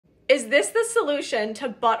Is this the solution to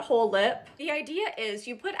butthole lip? The idea is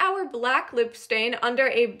you put our black lip stain under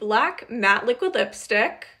a black matte liquid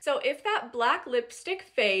lipstick. So if that black lipstick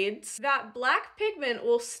fades, that black pigment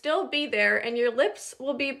will still be there and your lips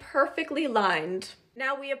will be perfectly lined.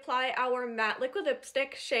 Now we apply our matte liquid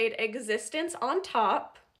lipstick shade Existence on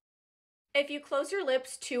top. If you close your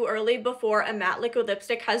lips too early before a matte liquid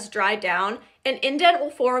lipstick has dried down, an indent will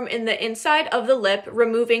form in the inside of the lip,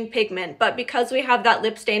 removing pigment, but because we have that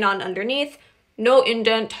lip stain on underneath, no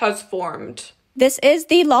indent has formed. This is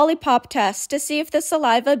the lollipop test to see if the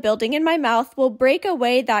saliva building in my mouth will break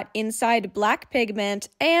away that inside black pigment,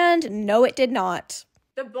 and no, it did not.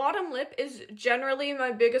 The bottom lip is generally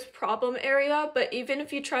my biggest problem area, but even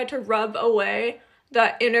if you try to rub away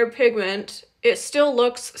that inner pigment, it still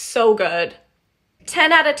looks so good.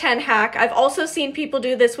 10 out of 10 hack. I've also seen people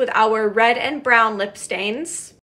do this with our red and brown lip stains.